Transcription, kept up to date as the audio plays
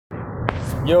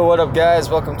Yo, what up, guys?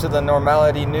 Welcome to the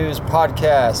Normality News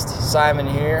Podcast. Simon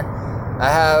here. I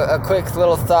have a quick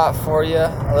little thought for you,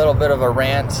 a little bit of a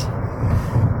rant,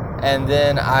 and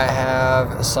then I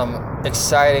have some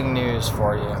exciting news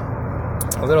for you,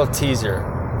 a little teaser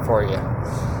for you.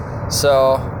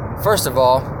 So, first of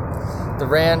all, the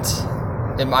rant,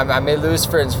 I may lose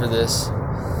friends for this,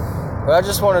 but I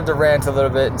just wanted to rant a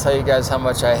little bit and tell you guys how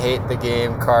much I hate the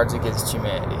game Cards Against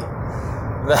Humanity.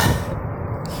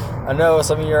 I know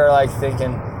some of you are like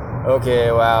thinking,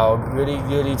 okay, wow,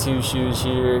 goody two-shoes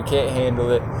here, can't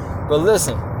handle it. But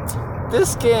listen,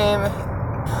 this game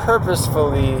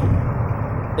purposefully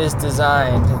is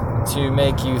designed to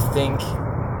make you think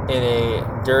in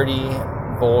a dirty,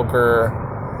 vulgar,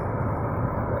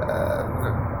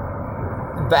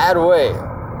 bad way,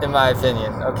 in my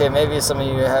opinion. Okay, maybe some of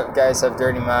you guys have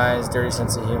dirty minds, dirty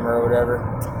sense of humor or whatever.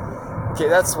 Okay,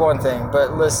 that's one thing,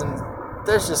 but listen,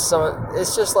 there's just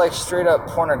it's just like straight up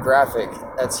pornographic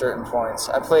at certain points.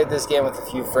 I played this game with a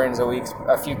few friends a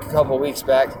couple weeks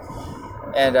back,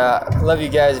 and love you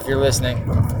guys if you're listening,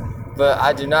 but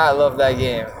I do not love that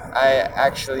game. I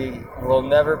actually will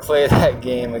never play that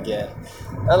game again.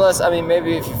 Unless,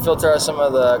 maybe if you filter out some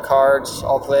of the cards,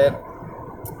 I'll play it.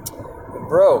 But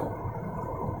bro,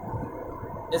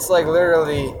 it's like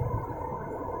literally,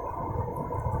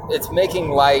 it's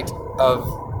making light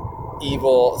of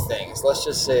evil things. Let's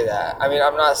just say that.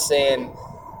 I'm not saying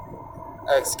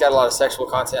it's got a lot of sexual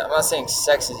content. I'm not saying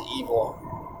sex is evil,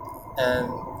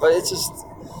 but it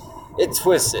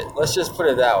twists it. Let's just put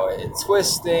it that way. It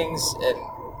twists things and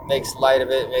makes light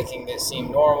of it, making it seem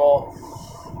normal.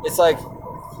 It's like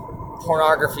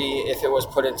pornography if it was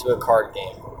put into a card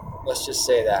game. Let's just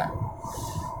say that.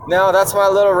 Now, that's my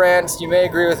little rant. You may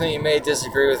agree with me, you may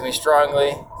disagree with me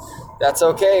strongly. That's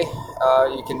okay.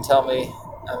 You can tell me.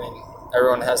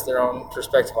 Everyone has their own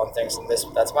perspective on things, and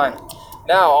that's mine.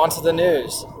 Now, on to the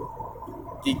news.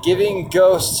 The Giving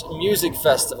Ghosts Music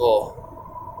Festival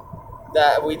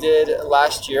that we did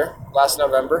last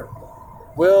November,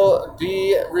 will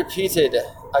be repeated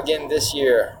again this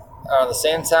year around the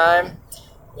same time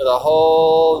with a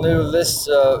whole new list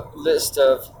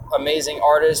of amazing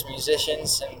artists,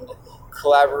 musicians, and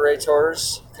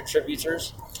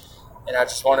contributors. And I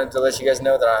just wanted to let you guys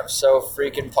know that I'm so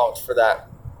freaking pumped for that.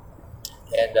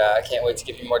 And I can't wait to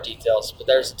give you more details. But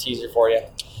there's a teaser for you.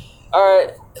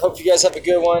 Alright, hope you guys have a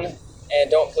good one.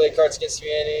 And don't play Cards Against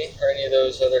Humanity or any of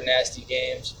those other nasty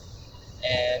games.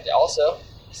 And also,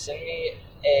 send me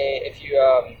if you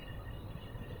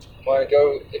want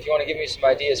to give me some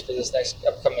ideas for this next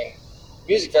upcoming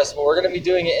music festival. We're going to be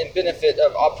doing it in benefit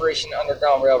of Operation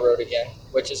Underground Railroad again,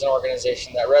 which is an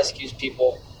organization that rescues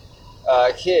people,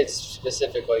 kids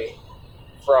specifically,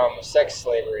 from sex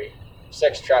slavery,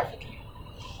 sex trafficking.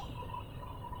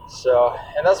 So,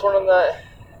 and that's one of the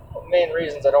main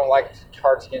reasons I don't like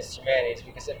Cards Against Humanity, is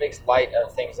because it makes light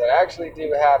of things that actually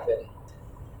do happen,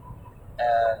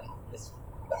 and it's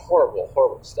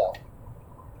horrible stuff.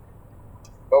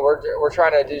 But we're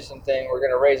trying to do something. We're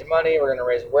going to raise money. We're going to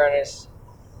raise awareness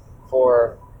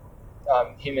for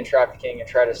human trafficking and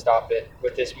try to stop it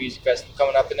with this music festival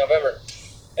coming up in November.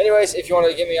 Anyways, if you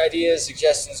want to give me ideas,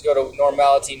 suggestions, go to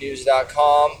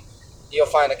normalitynews.com. You'll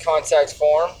find a contact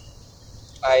form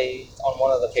on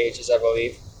one of the pages, I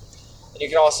believe. And you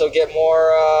can also get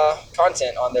more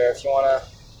content on there if you want to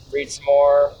read some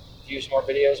more, view some more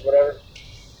videos, whatever.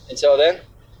 Until then,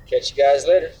 catch you guys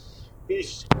later.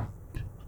 Peace.